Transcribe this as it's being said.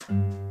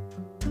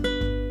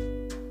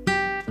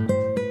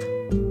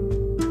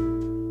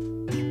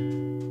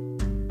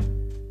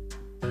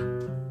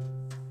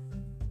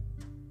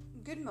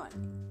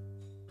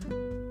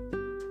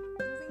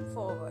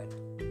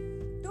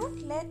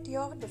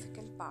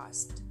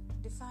past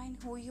define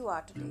who you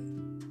are today?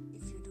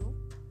 If you do,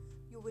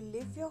 you will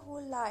live your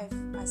whole life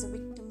as a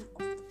victim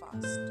of the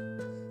past.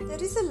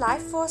 There is a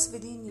life force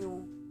within you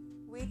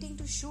waiting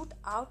to shoot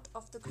out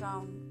of the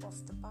ground of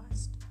the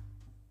past.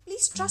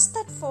 Please trust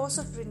that force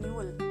of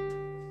renewal.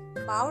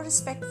 Bow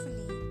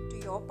respectfully to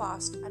your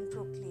past and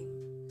proclaim,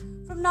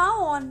 from now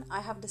on,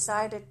 I have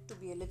decided to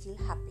be a little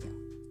happier.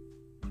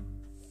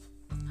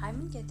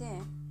 Hymen कहते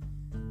हैं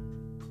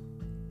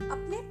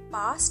अपने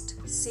past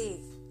से,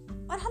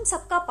 और हम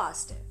सबका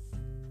past है,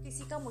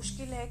 किसी का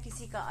मुश्किल है,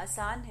 किसी का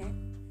आसान है,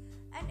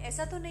 एंड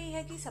ऐसा तो नहीं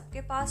है कि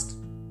सबके पास्ट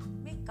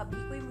में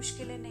कभी कोई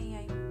मुश्किलें नहीं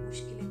आई,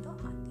 मुश्किलें तो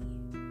आती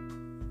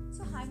हैं।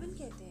 सो हाइमन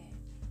कहते हैं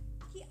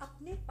कि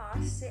अपने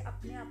पास्ट से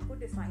अपने आप को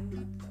डिफाइन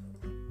मत करो।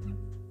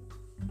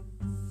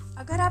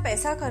 अगर आप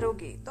ऐसा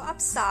करोगे तो आप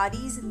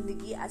सारी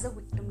जिंदगी एज अ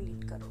विक्टिम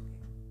लीड करोगे।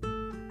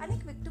 एंड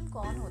एक विक्टिम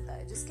कौन होता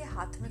है? जिसके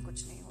हाथ में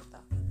कुछ नहीं होता,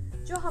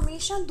 जो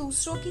हमेशा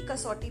दूसरों की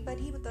कसौटी पर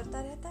ही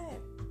उतरता रहता है,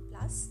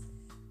 प्लस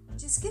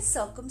जिसके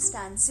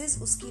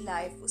सर्कमस्टांसेस उसकी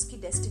लाइफ, उसकी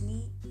डेस्टिनी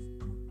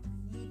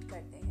लीड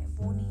करते हैं,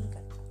 वो नहीं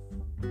करता।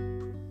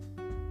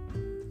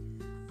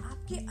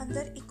 आपके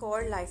अंदर एक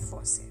और लाइफ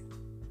फोर्स है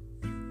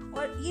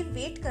और ये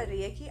वेट कर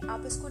रही है कि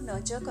आप इसको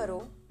नर्चर करो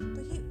तो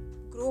ये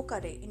ग्रो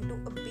करे into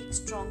a big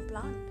strong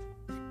plant.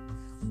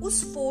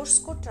 उस फोर्स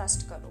को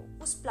ट्रस्ट करो,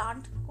 उस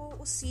प्लांट को,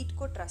 उस सीड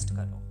को ट्रस्ट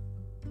करो।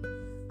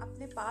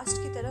 अपने पास्ट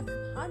की तरफ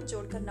हाथ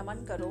जोड़कर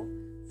नमन करो।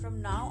 From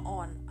now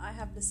on I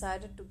have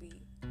decided to be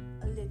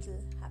a little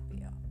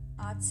happier.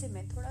 आज से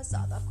मैं थोड़ा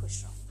ज्यादा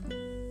खुश रहूंगा।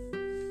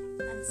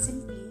 And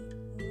simply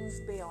move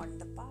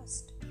beyond the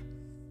past.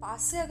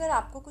 Past से अगर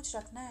आपको कुछ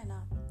रखना है ना,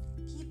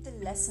 keep the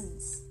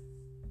lessons,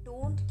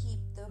 don't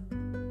keep the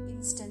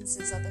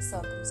instances और द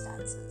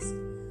सर्कमस्टांसेस।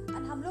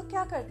 एंड हम लोग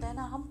क्या करते हैं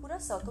ना, हम पूरा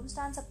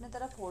सर्कमस्टांस अपने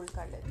तरफ होल्ड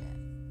कर लेते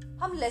हैं,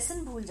 हम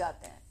लेसन भूल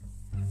जाते हैं।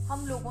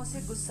 हम लोगों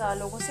से गुस्सा,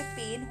 लोगों से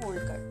पेन होल्ड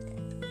करते हैं।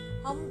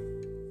 हम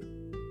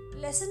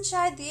लेसन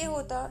शायद ये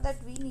होता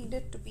that we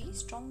needed to be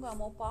stronger,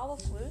 more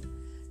powerful.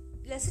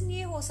 Lesson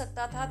ये हो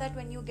सकता था that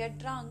when you get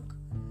drunk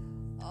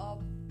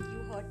you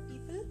hurt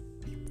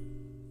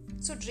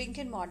people, so drink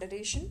in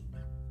moderation.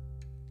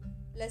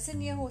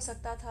 Lesson ये हो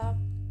सकता था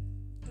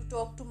to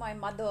talk to my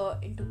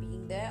mother into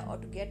being there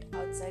और to get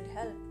outside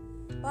help.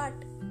 But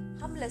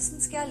हम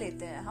लेसन्स क्या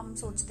लेते हैं? हम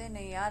सोचते हैं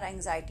नहीं यार,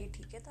 एंग्जाइटी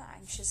ठीक है तो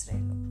एंग्शियस रह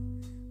लो,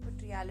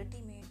 बट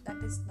रियलिटी में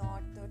that is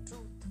not the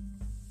truth.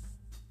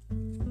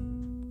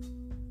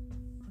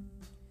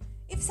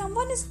 If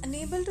someone is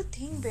unable to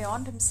think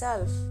beyond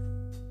himself,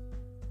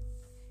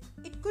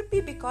 it could be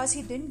because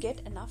he didn't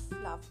get enough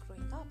love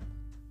growing up.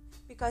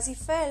 Because he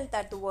felt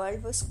that the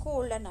world was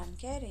cold and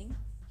uncaring,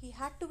 he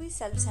had to be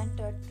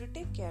self-centered to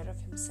take care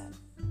of himself.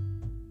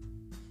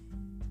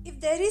 If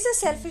there is a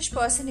selfish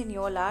person in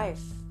your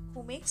life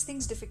who makes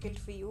things difficult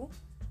for you,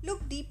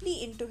 look deeply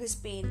into his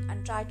pain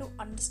and try to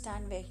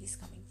understand where he's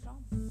coming from.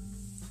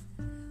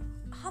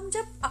 हम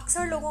जब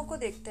अक्सर लोगों को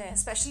देखते हैं,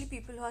 especially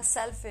people who are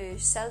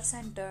selfish,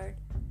 self-centered,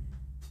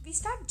 we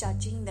start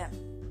judging them.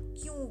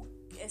 क्यों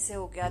ऐसे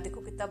हो गया?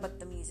 देखो कितना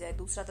बदतमीज है,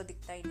 दूसरा तो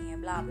दिखता ही नहीं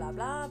है, blah blah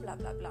blah blah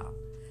blah blah.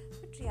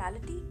 But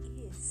reality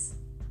is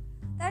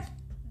that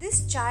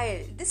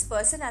this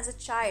person as a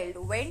child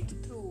went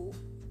through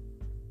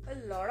a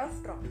lot of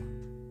trauma.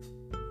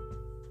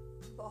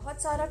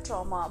 बहुत सारा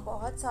ट्रॉमा,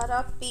 बहुत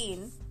सारा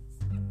पेन,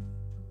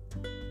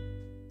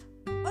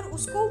 और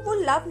उसको वो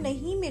लव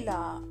नहीं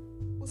मिला।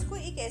 उसको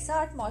एक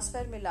ऐसा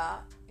एटमॉस्फेयर मिला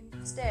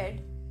इंस्टेड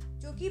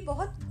जो कि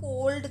बहुत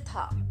कोल्ड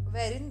था,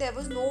 wherein there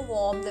was no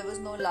warmth, there was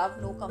no love,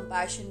 no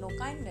compassion, no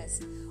kindness.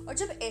 और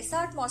जब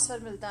ऐसा एटमॉस्फेयर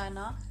मिलता है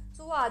ना,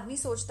 तो वो आदमी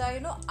सोचता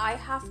है, I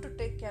have to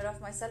take care of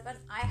myself and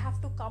I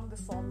have to come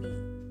before me,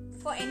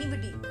 before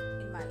anybody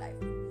in my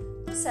life.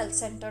 तो सेल्फ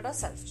सेंटर्ड और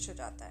सेल्फिश हो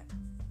जाता है।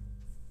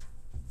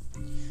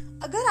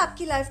 अगर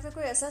आपकी लाइफ में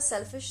कोई ऐसा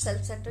सेल्फिश,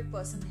 सेल्फ सेंटर्ड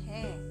पर्सन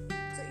है,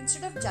 so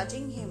instead of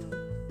judging him,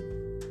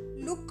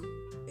 look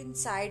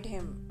inside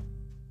him,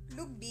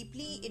 look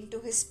deeply into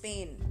his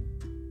pain,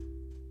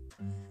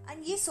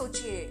 and ये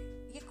सोचिए,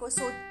 ये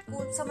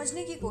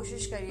समझने की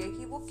कोशिश करिए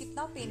कि वो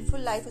कितना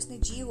पेनफुल लाइफ उसने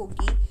जी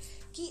होगी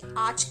कि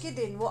आज के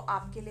दिन वो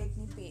आपके लिए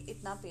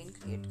इतना पेन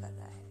क्रिएट कर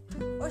रहा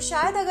है। और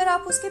शायद अगर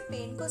आप उसके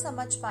पेन को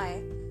समझ पाए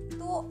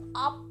तो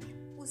आप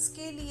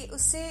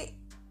उससे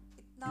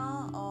इतना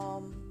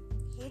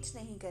हेट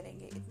नहीं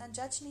करेंगे, इतना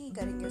जज नहीं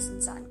करेंगे उस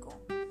इंसान को,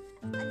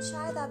 एंड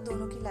शायद आप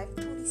दोनों की लाइफ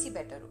थोड़ी सी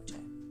बेटर हो जाए।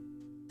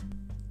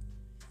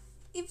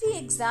 If we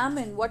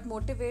examine what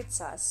motivates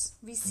us,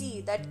 we see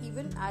that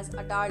even as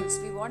adults,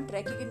 we want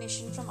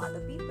recognition from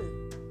other people,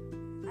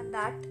 and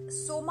that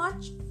so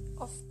much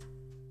of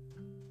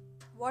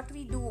what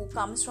we do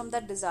comes from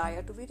that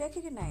desire to be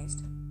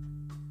recognized.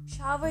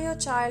 Shower your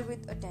child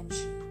with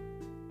attention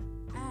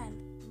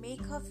and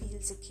make her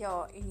feel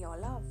secure in your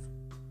love.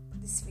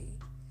 This way,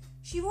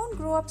 she won't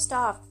grow up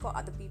starved for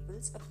other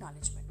people's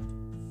acknowledgement.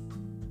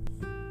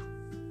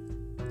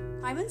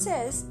 Hyman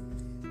says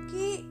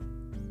कि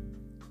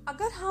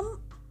अगर हम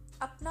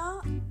अपना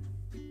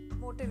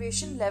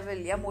motivation level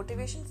या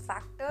motivation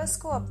factors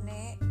को अपने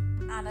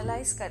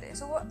analyse करें.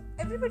 So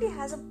everybody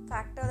has a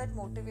factor that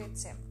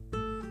motivates him.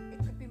 It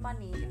could be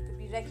money, it could be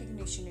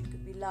recognition, it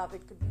could be love,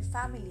 it could be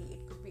family, it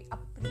could be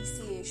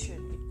appreciation,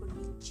 it could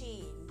be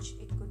change,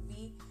 it could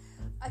be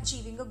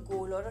achieving a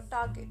goal or a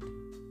target.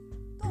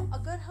 तो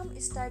अगर हम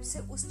इस type से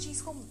उस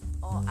चीज़ को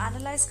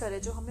analyse करें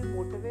जो हमें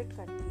मोटिवेट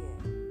करती है,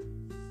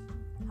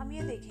 हम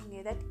ये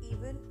देखेंगे that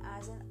even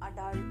as an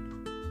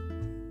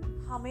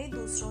adult हमें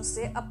दूसरों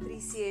से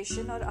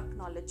अप्रिसिएशन और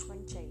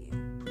एक्नॉलेजमेंट चाहिए.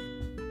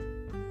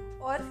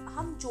 और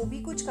हम जो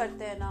भी कुछ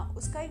करते हैं ना,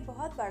 उसका एक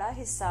बहुत बड़ा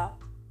हिस्सा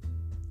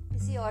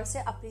किसी और से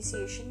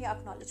अप्रिसिएशन या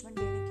एक्नॉलेजमेंट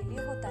देने के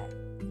लिए होता है.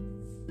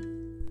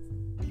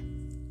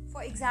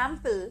 फॉर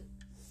एग्जाम्पल,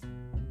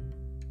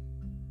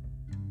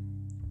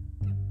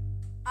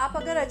 आप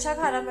अगर अच्छा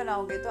खाना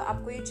बनाओगे तो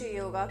आपको ये चाहिए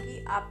होगा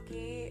कि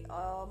आपके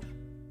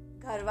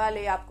घर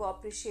वाले आपको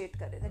अप्रिशिएट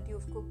करें that you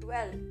have cooked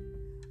well.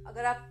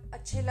 अगर आप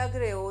अच्छे लग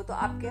रहे हो तो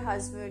आपके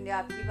हस्बैंड या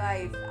आपकी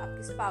वाइफ,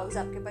 आपके स्पाउस,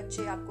 आपके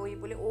बच्चे आपको ये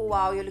बोले, oh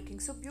wow, you are looking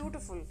so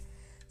beautiful.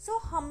 सो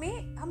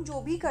हम जो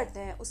भी करते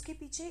हैं उसके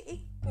पीछे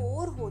एक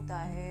कोर होता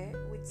है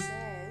which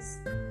says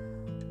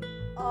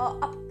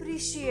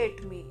appreciate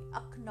me,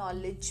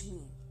 acknowledge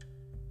me.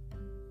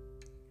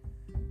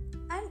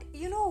 And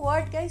you know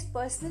what guys,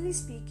 personally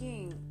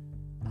speaking,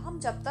 हम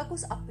जब तक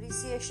उस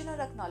appreciation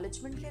और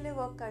acknowledgement के लिए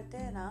वर्क करते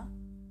हैं ना,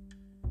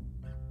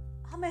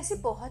 हम ऐसी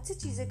बहुत सी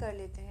चीजें कर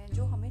लेते हैं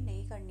जो हमें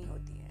नहीं करनी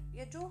होती हैं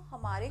या जो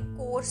हमारे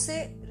कोर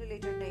से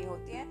रिलेटेड नहीं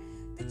होती हैं,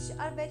 which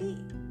are very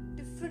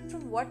different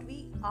from what we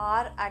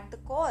are at the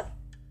core.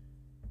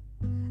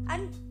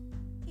 And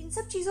इन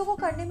सब चीजों को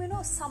करने में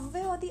ना,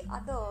 somewhere or the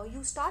other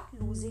you start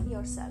losing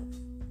yourself.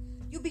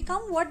 You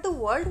become what the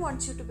world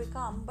wants you to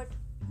become, but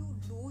you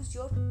lose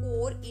your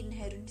core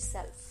inherent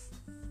self.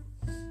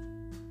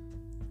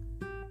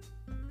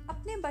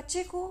 अपने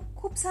बच्चे को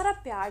खूब सारा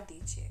प्यार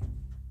दीजिए.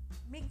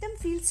 Make them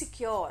feel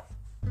secure,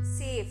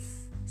 safe,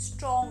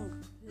 strong,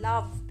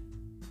 loved.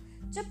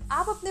 जब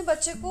आप अपने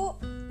बच्चे को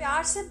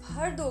प्यार से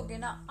भर दोगे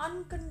ना,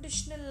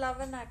 अनकंडीशनल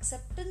लव एंड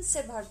एक्सेप्टेंस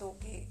से भर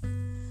दोगे,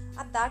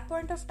 at that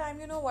point of time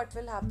you know what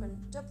will happen.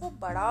 जब वो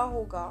बड़ा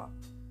होगा,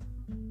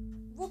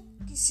 वो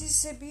किसी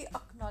से भी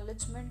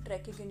acknowledgement,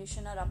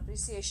 recognition और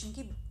appreciation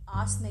की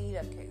आस नहीं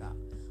रखेगा.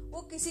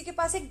 वो किसी के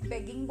पास एक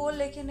begging bowl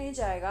लेके नहीं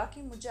जाएगा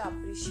कि मुझे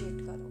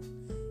appreciate करो.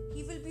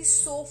 He will be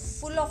so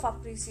full of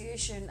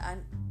appreciation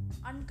and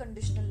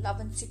unconditional love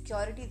and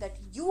security that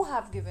you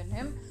have given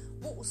him.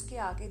 वो उसके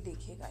आगे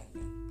देखेगा ही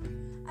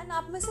नहीं. एंड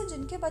आप में से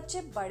जिनके बच्चे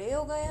बड़े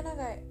हो गए ना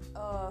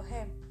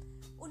है,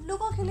 उन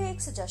लोगों के लिए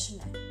एक सजेशन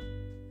है.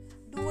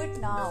 Do it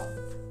now.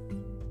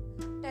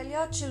 Tell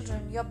your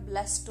children you are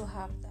blessed to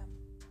have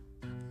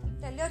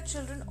them. Tell your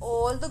children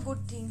all the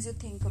good things you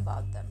think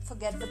about them.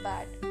 Forget the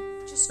bad.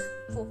 Just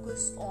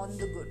focus on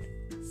the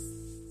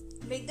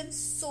good. Make them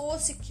so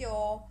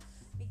secure,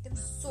 make them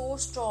so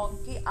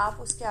strong कि आप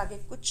उसके आगे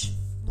कुछ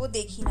वो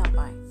देख ही ना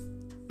पाए.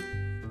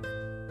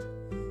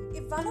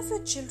 If one of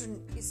your children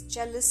is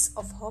jealous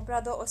of her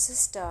brother or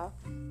sister,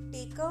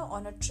 take her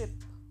on a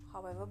trip,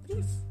 however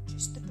brief,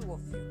 just the two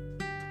of you.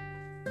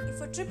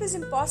 If a trip is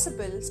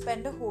impossible,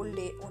 spend a whole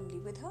day only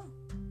with her.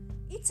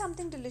 Eat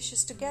something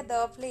delicious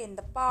together, play in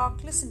the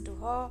park, listen to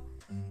her.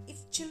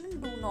 If children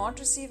do not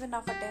receive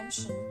enough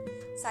attention,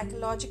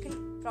 psychological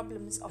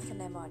problems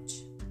often emerge.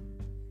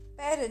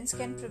 Parents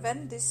can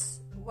prevent this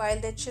while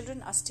their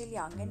children are still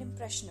young and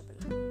impressionable.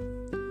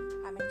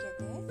 हमें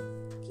कहते हैं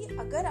कि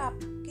अगर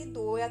आपके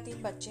 2 या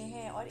 3 बच्चे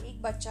हैं और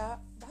एक बच्चा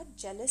बहुत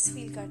जेलस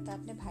फील करता है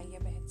अपने भाई या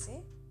बहन से,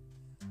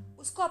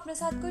 उसको अपने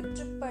साथ कोई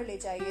ट्रिप पर ले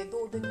जाइए.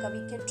 2 दिन का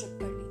वीकेंड ट्रिप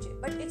कर लीजिए,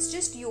 but it's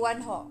just you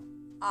and her,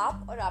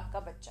 आप और आपका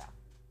बच्चा.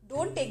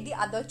 Don't take the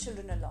other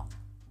children along.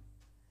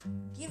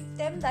 Give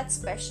them that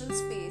special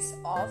space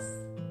of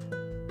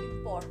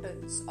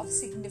importance, of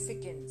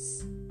significance.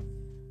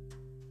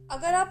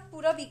 अगर आप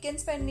पूरा वीकेंड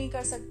स्पेंड नहीं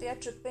कर सकते या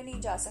ट्रिप पे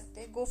नहीं जा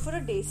सकते, go for a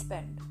day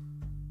spend.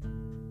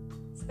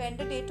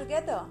 Spend a day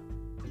together.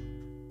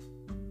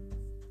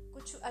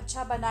 कुछ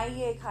अच्छा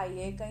बनाइए,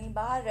 खाइए, कहीं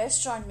बाहर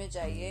रेस्टोरेंट में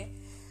जाइए,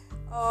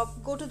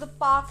 go to the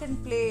park and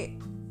play.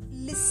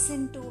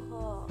 Listen to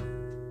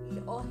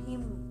her और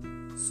हिम.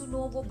 सुनो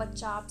वो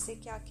बच्चा आपसे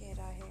क्या कह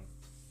रहा है.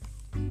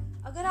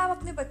 अगर आप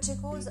अपने बच्चे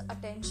को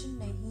अटेंशन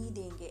नहीं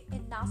देंगे,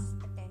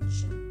 इनफ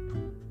अटेंशन,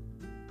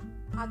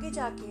 आगे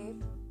जाके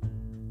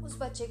उस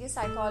बच्चे के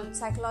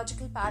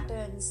साइकोलॉजिकल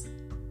पैटर्न्स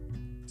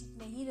ठीक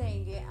नहीं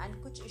रहेंगे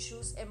एंड कुछ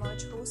इश्यूज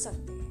इमर्ज हो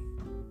सकते हैं.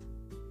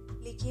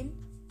 लेकिन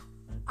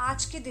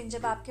आज के दिन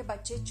जब आपके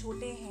बच्चे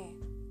छोटे हैं,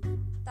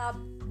 तब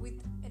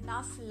with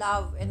enough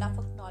love, enough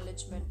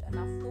acknowledgement,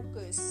 enough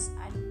focus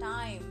and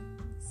time,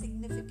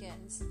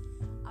 significance,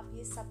 आप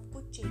ये सब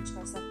कुछ चेंज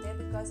कर सकते हैं.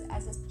 बिकॉज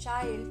एज अ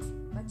चाइल्ड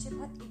बच्चे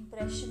बहुत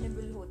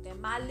इम्प्रेशनेबल होते हैं,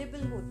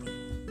 मैलेबल होते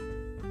हैं.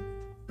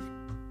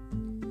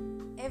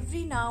 Every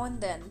now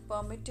and then,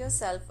 permit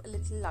yourself a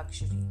little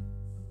luxury.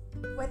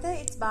 Whether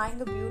it's buying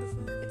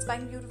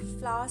beautiful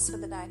flowers for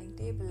the dining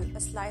table,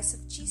 a slice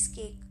of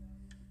cheesecake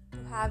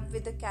to have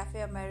with a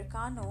cafe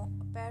americano,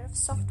 a pair of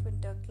soft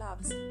winter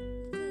gloves,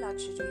 little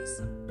luxuries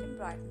can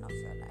brighten up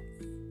your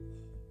life.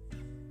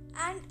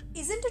 And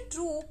isn't it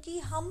true कि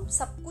हम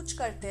सब कुछ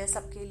करते हैं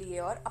सबके लिए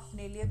और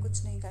अपने लिए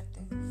कुछ नहीं करते?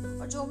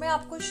 और जो मैं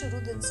आपको शुरू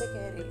दिन से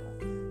कह रही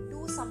हूँ,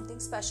 do something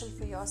special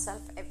for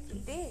yourself every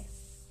day.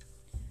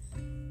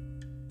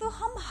 तो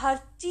हम हर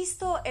चीज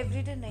तो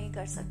एवरीडे नहीं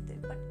कर सकते,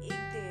 बट एक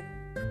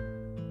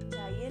दिन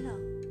जाइए ना,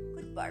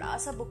 कुछ बड़ा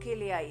सा बुके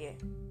ले आइए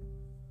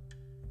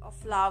of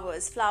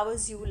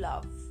flowers you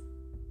love,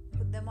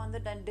 put them on the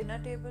dinner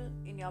table,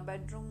 in your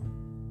bedroom,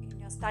 in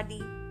your study.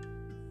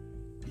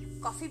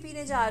 Coffee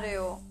पीने जा रहे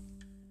हो,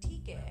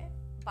 ठीक है,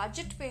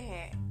 बजट पे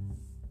है,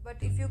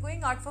 but if you're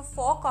going out for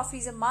 4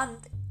 coffees a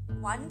month,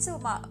 once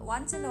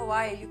in a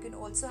while you can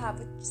also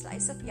have a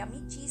slice of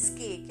yummy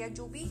cheesecake या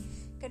जो भी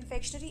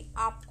confectionery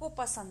आपको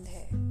पसंद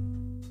है।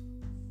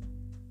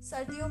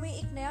 सर्दियों में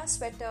एक नया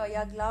स्वेटर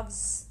या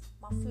gloves,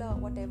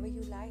 muffler, whatever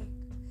you like.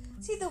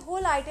 See, the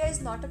whole idea is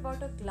not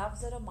about a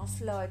gloves or a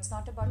muffler. It's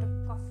not about a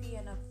coffee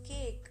and a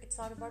cake. It's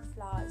not about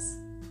flowers.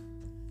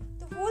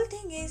 The whole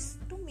thing is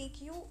to make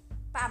you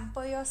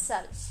pamper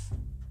yourself.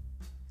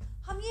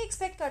 हम ये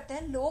expect करते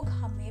हैं लोग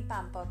हमें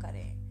pamper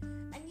करें,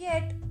 and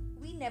yet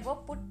we never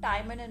put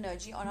time and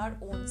energy on our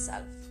own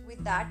self.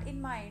 With that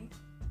in mind,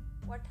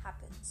 what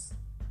happens?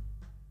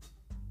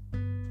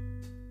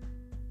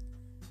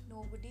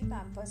 Nobody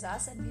pampers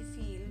us and we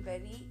feel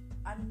very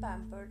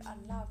unpampered,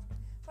 unloved.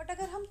 But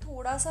अगर हम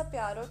थोड़ा सा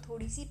प्यार और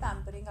थोड़ी सी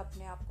पैम्परिंग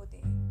अपने आप को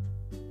दें,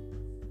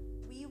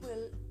 we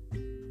will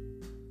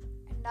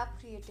end up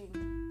creating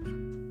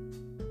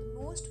the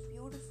most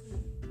beautiful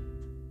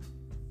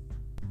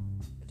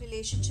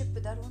relationship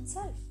with our own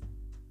self.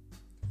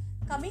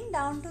 Coming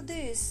down to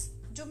this,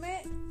 जो मैं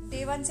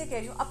day one से कह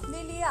रही हूँ,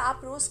 अपने लिए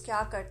आप रोज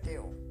क्या करते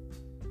हो?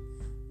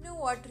 You know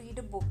what?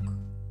 Read a book.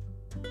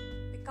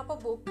 Pick up a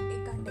book.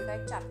 1 घंटे का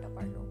एक चैप्टर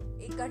पढ़ लो.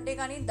 1 घंटे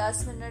का नहीं,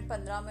 10 मिनट,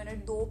 15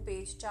 मिनट, 2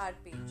 पेज, 4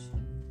 पेज.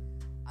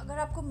 अगर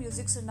आपको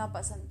म्यूजिक सुनना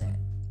पसंद है,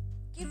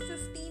 give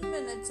 15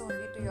 minutes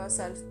only to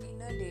yourself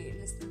in a day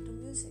listening to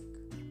music.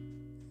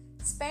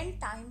 Spend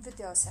time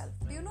with yourself.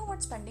 Do you know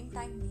what spending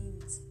time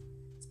means?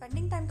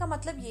 Spending time का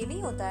मतलब ये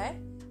नहीं होता है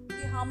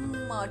कि हम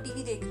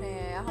टीवी देख रहे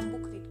हैं या हम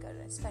बुक रीड कर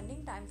रहे हैं.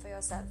 Spending time for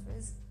yourself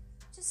is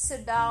just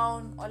sit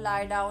down or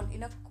lie down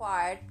in a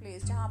quiet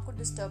place जहाँ आपको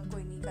disturb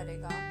कोई नहीं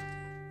करेगा.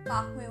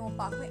 पार्क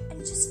में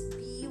and just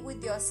be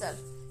with yourself.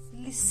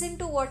 Listen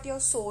to what your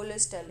soul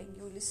is telling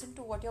you. Listen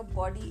to what your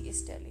body is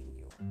telling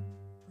you.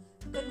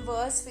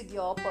 Converse with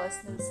your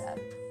personal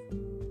self.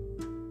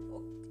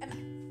 And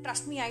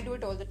trust me, I do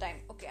it all the time.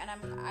 Okay, and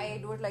I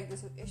do it like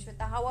this with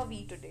Ishwita. How are we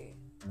today?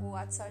 Oh,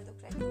 आज सर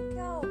दुख रहा है.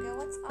 क्या हो गया?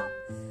 What's up?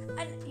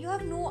 And you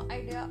have no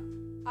idea.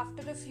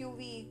 After a few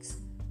weeks,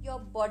 your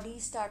body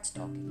starts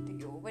talking to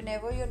you.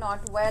 Whenever you're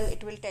not well,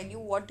 it will tell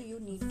you what do you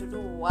need to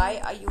do. Why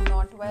are you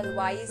not well?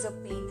 Why is a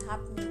pain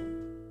happening?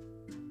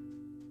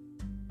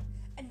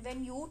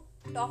 When you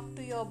talk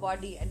to your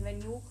body and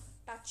when you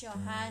touch your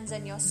hands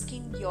and your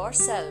skin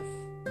yourself,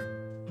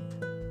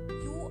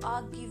 you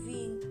are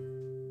giving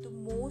the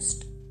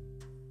most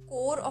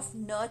core of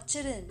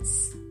nurturance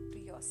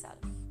to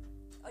yourself.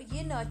 और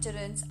ये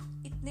nurturance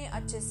इतने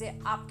अच्छे से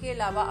आपके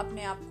अलावा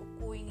अपने आप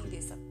को कोई नहीं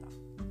दे सकता.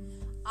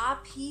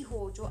 आप ही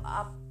हो जो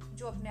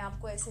अपने आप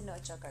को ऐसे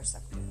nurture कर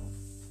सकते हो.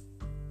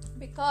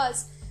 Because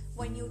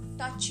when you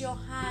touch your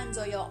hands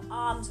or your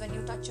arms, when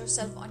you touch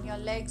yourself on your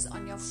legs,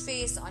 on your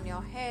face, on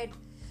your head,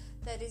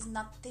 there is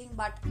nothing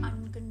but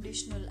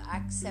unconditional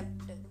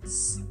acceptance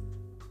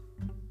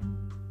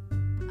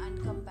and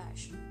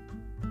compassion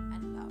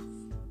and love.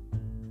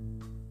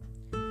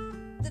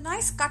 The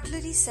nice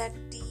cutlery set,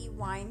 tea,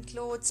 wine,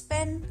 clothes,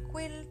 pen,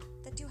 quilt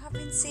that you have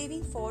been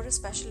saving for a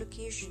special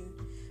occasion,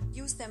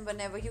 use them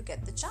whenever you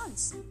get the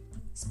chance.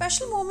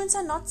 Special moments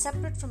are not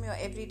separate from your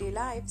everyday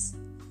lives.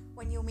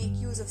 When you make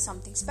use of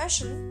something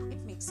special, it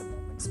makes the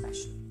moment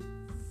special.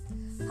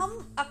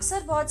 हम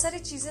अक्सर बहुत सारी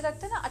चीज़ें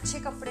रखते हैं ना, अच्छे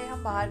कपड़े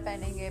हम बाहर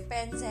पहनेंगे,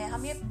 पेन्स हैं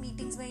हम ये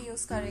मीटिंग्स में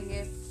यूज़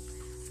करेंगे,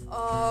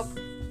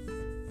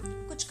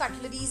 कुछ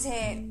कटलरीज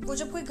हैं वो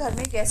जब कोई घर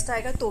में गेस्ट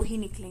आएगा तो ही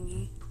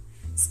निकलेंगी.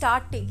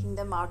 Start taking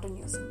them out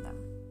and using them.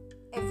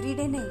 Every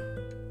day नहीं.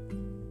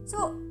 So,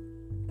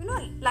 you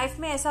know, लाइफ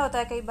में ऐसा होता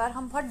है कई बार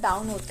हम बहुत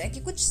डाउन होते हैं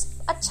कि कुछ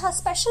अच्छा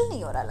स्पेशल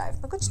नहीं हो रहा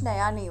लाइफ में, कुछ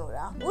नया नहीं हो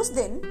रहा. उस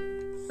दिन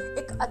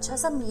एक अच्छा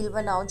सा मील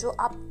बनाओ जो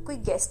आप कोई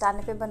गेस्ट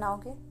आने पे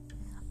बनाओगे.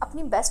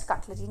 अपनी बेस्ट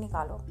कटलरी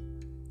निकालो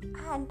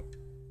and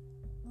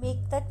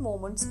make that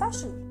moment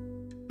special.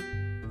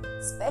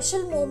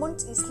 Special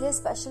moments इसलिए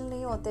स्पेशल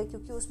नहीं होते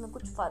क्योंकि उसमें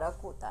कुछ फर्क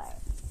होता है.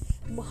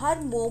 हर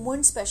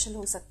मोमेंट स्पेशल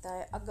हो सकता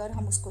है अगर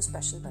हम उसको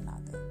स्पेशल बना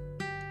दें.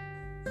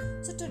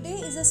 So today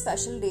is a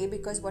special day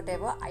because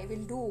whatever I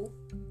will do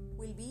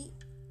will be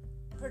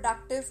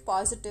productive,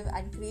 positive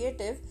and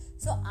creative.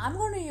 So I'm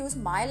going to use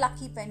my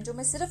lucky pen जो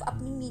मैं सिर्फ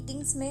अपनी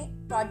meetings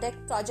में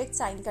project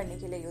sign करने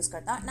के लिए use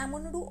करता हूँ. And I'm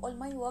going to do all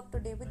my work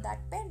today with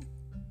that pen.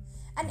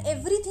 And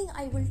everything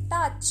I will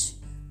touch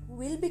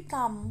will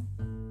become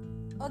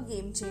a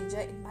game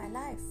changer in my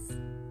life.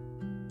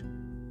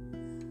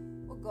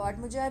 Oh God,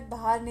 मुझे आज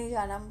बाहर नहीं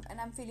जाना and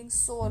I'm feeling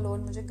so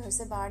alone. मुझे घर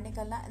से बाहर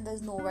निकलना and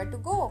there's nowhere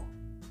to go.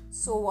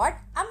 So what?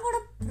 I'm going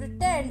to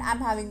pretend I'm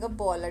having a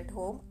ball at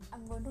home.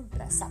 I'm going to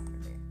dress up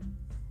today.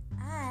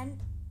 And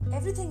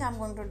everything I'm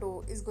going to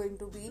do is going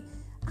to be,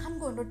 I'm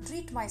going to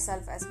treat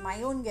myself as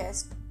my own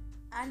guest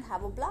and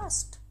have a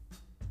blast.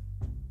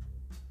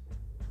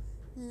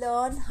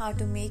 Learn how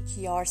to make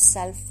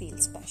yourself feel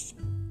special.